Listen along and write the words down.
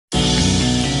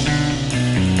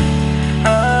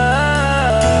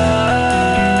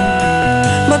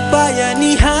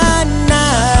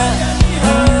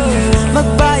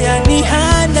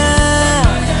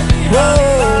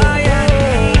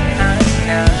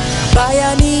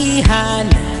bayanihan,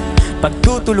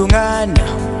 pagtutulungan,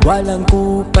 walang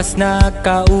kupas na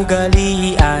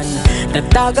kaugalian.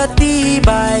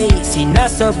 Nagtagatibay,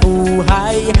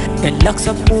 sinasabuhay, galak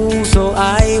sa puso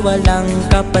ay walang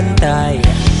kapantay.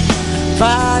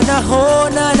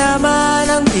 Panahon na naman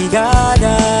ang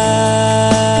brigada,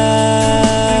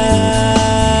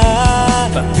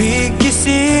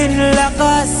 pabigisin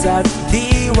lakas at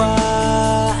diwa.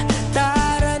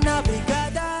 Tara na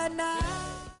brigada na.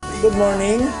 Good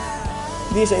morning.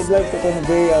 This I'd like to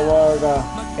convey our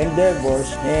endeavors,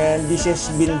 and this has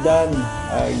been done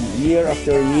year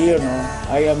after year. No?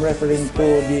 I am referring to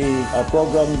the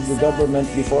program of the government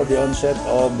before the onset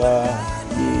of the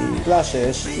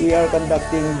classes. We are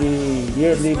conducting the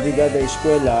yearly Brigada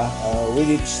Eskwela with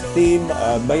its theme,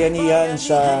 Bayanihan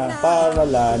sa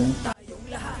Paaralan.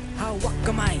 Hawak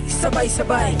kamay,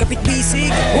 sabay-sabay,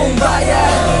 kapit-bisig, buong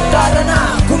bayan, tara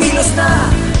na, kumilos na.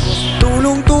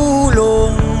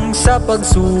 Tulong-tulong sa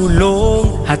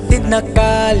pagsulong, hatid na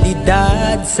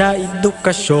kalidad sa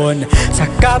edukasyon. Sa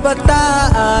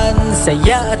kabataan,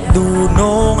 saya at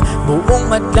dunong, buong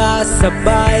madla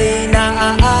sabay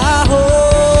na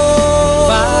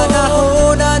aahon.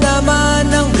 Panahon na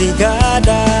naman ng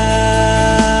brigada,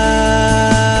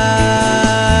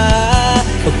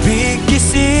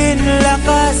 pabigisin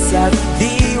lakas at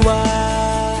diwa.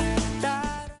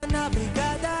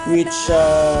 Which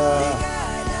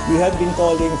we have been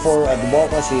calling for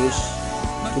advocacies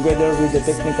together with the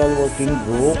technical working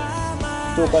group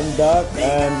to conduct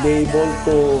and be able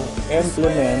to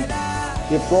implement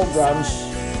the programs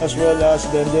as well as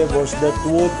the endeavors that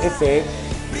would affect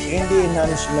in the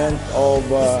enhancement of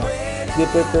the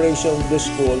preparation of the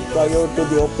school prior to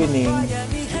the opening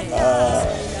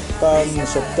come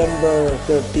September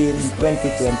 13,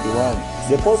 2021.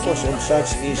 The purpose of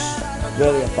such is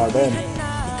very apparent.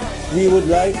 We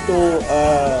would like to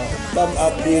come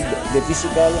up with the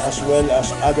physical as well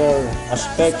as other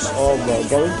aspects of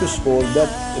going to school that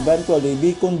eventually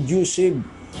be conducive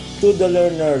to the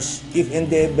learners if in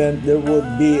the event there would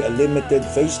be a limited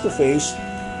face-to-face.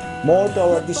 More to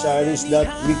our desire is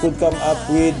that we could come up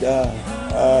with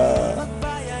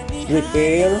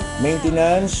repair,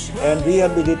 maintenance, and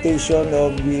rehabilitation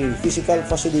of the physical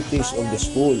facilities of the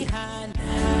school.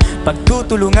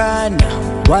 Pagtutulungan,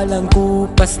 walang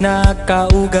kupas na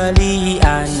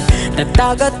kaugalian.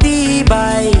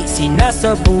 Nagtagatibay,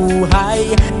 sinasabuhay,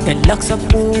 galak sa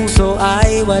puso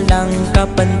ay walang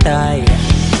kapantay.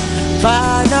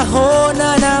 Panahon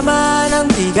na naman ang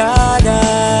brigada,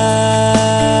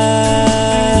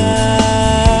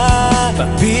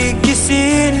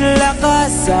 pabigisin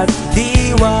lakas at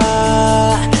diwa.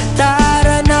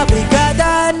 Tara na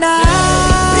brigada na.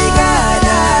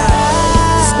 Brigada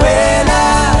Eskwela,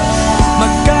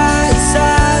 magkaisa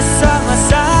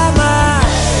sama-sama.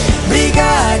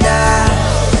 Brigada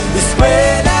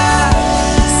Eskwela,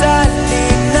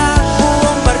 salin na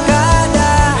buong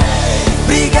barkada.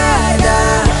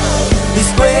 Brigada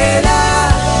Eskwela,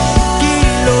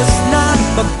 kilos na,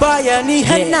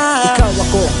 pagbayanihan na. Ikaw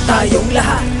ako, tayong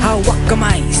lahat, hawak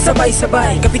kamay,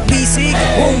 sabay-sabay, kapit-bisig,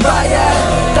 buong bayan,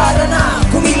 tara na,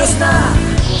 kumilos na.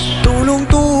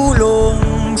 Tulong-tulong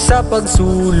sa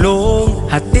pagsulong,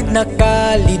 hatid na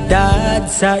kalidad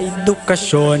sa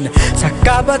edukasyon. Sa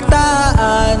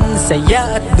kabataan,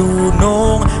 saya at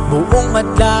dunong, buong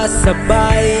madla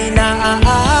sabay na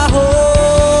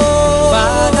aahon.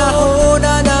 Panahon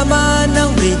na naman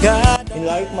ng brigada. In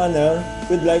like manner,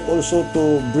 we'd like also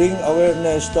to bring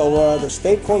awareness to our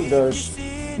stakeholders,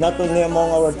 not only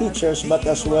among our teachers but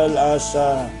as well as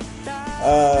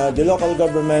the local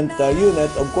government unit,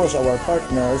 of course our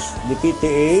partners, the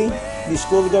PTA, the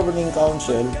School Governing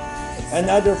Council, and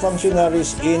other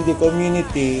functionaries in the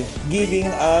community, giving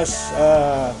us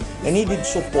a needed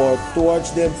support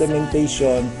towards the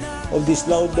implementation of this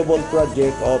laudable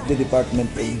project of the Department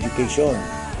of Education.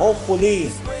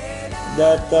 Hopefully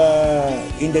that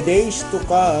in the days to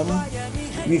come,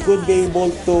 we could be able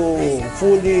to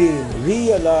fully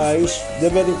realize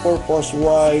the very purpose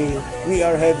why we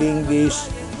are having this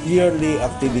yearly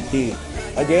activity.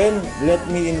 Again, let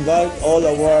me invite all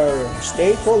our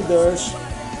stakeholders,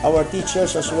 our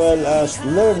teachers as well as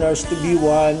learners to be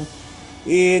one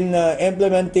in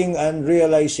implementing and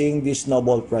realizing this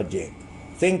noble project.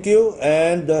 Thank you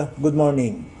and good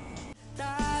morning.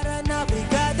 Tara na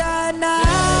brigada na.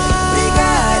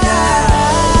 Brigada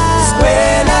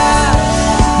Eskwela,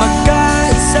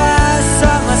 magkaisa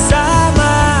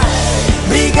sama-sama.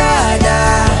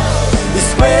 Brigada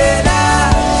Eskwela,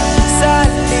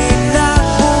 salin na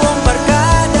buong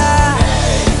barkada.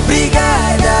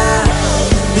 Brigada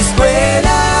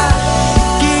Eskwela,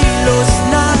 kilos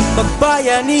na pagbayan.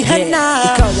 bayanihan na.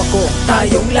 Ikaw ako,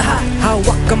 tayong lahat,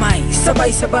 hawak kamay,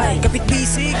 sabay-sabay, kapit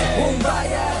bisig, buong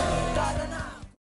bayan.